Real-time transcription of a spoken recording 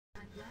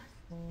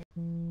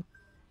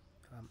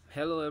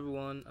Hello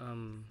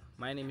everyone.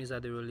 My name is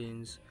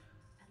Aderolins,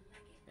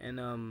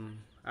 and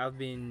I've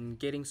been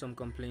getting some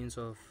complaints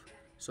of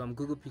some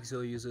Google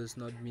Pixel users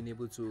not being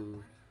able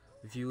to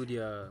view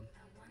their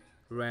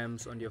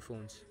RAMs on their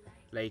phones.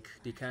 Like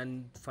they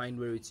can't find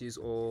where it is,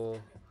 or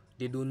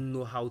they don't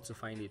know how to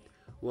find it.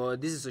 Well,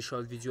 this is a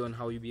short video on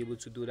how you'll be able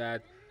to do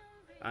that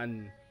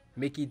and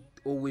make it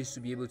always to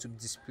be able to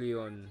display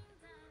on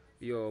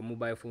your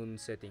mobile phone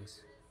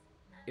settings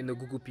in the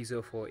Google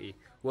Pixel 4a.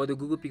 Well, the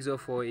Google Pixel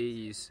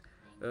 4a is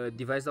a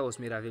device that was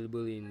made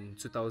available in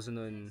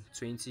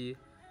 2020,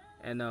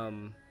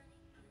 and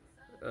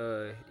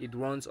it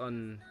runs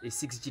on a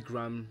 6 gig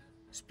RAM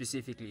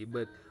specifically.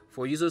 But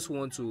for users who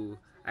want to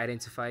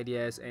identify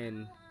theirs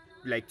and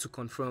like to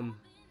confirm,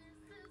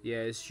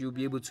 yes, you'll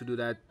be able to do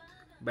that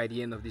by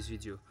the end of this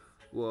video.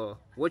 Well,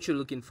 what you're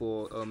looking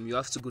for, you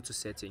have to go to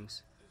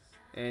settings,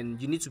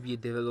 and you need to be a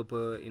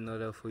developer in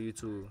order for you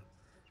to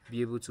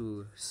be able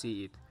to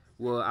see it.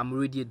 Well, I'm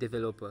already a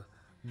developer,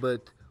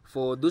 but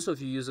for those of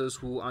you users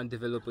who aren't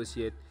developers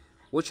yet,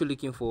 what you're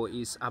looking for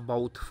is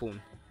about phone.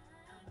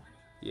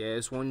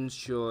 Yes,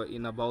 once you're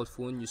in about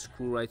phone, you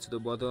scroll right to the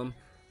bottom.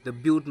 The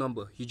build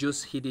number, you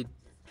just hit it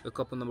a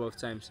couple number of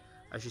times.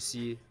 As you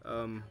see,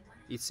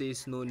 it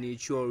says no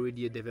need, you're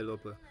already a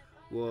developer.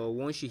 Well,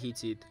 once you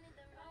hit it,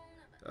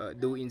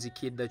 they will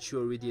indicate that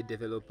you're already a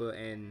developer,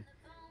 and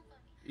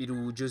it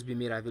will just be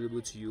made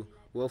available to you.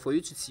 Well, for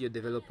you to see your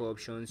developer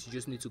options, you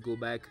just need to go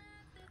back,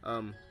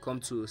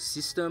 come to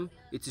system.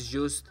 It is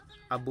just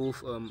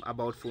above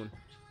about phone.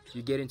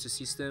 You get into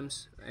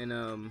systems,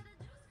 and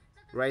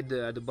right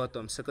there at the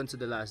bottom, second to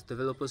the last,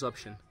 developers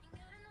option.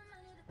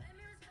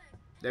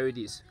 There it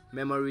is.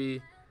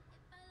 Memory,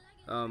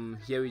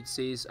 here it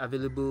says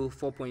available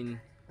 4.2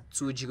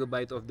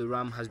 gigabyte of the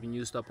RAM has been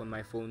used up on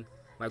my phone,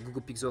 my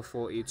Google Pixel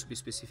 4a to be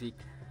specific,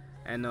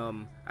 and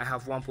I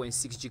have 1.6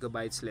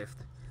 gigabytes left.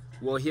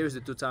 Well, here's the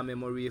total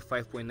memory,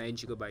 5.9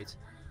 gigabytes.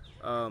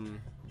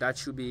 That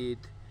should be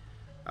it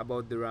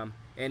about the RAM.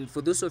 And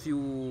for those of you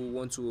who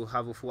want to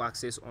have a full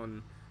access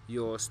on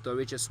your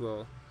storage as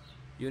well,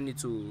 you need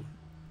to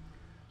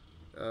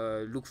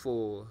look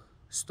for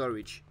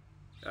storage.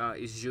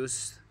 It's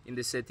just in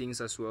the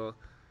settings as well.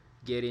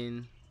 Get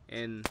in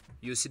and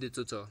you see the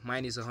total.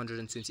 Mine is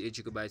 128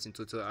 gigabytes in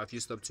total. I've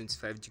used up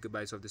 25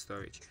 gigabytes of the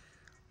storage.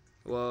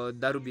 Well,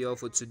 that'll be all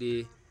for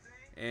today,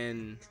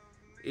 and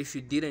if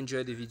you did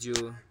enjoy the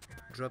video,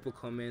 drop a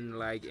comment,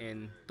 like,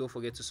 and don't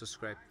forget to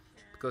subscribe,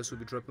 because we'll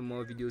be dropping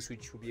more videos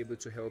which will be able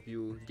to help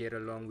you get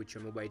along with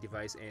your mobile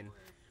device and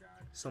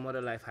some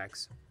other life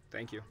hacks.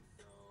 Thank you.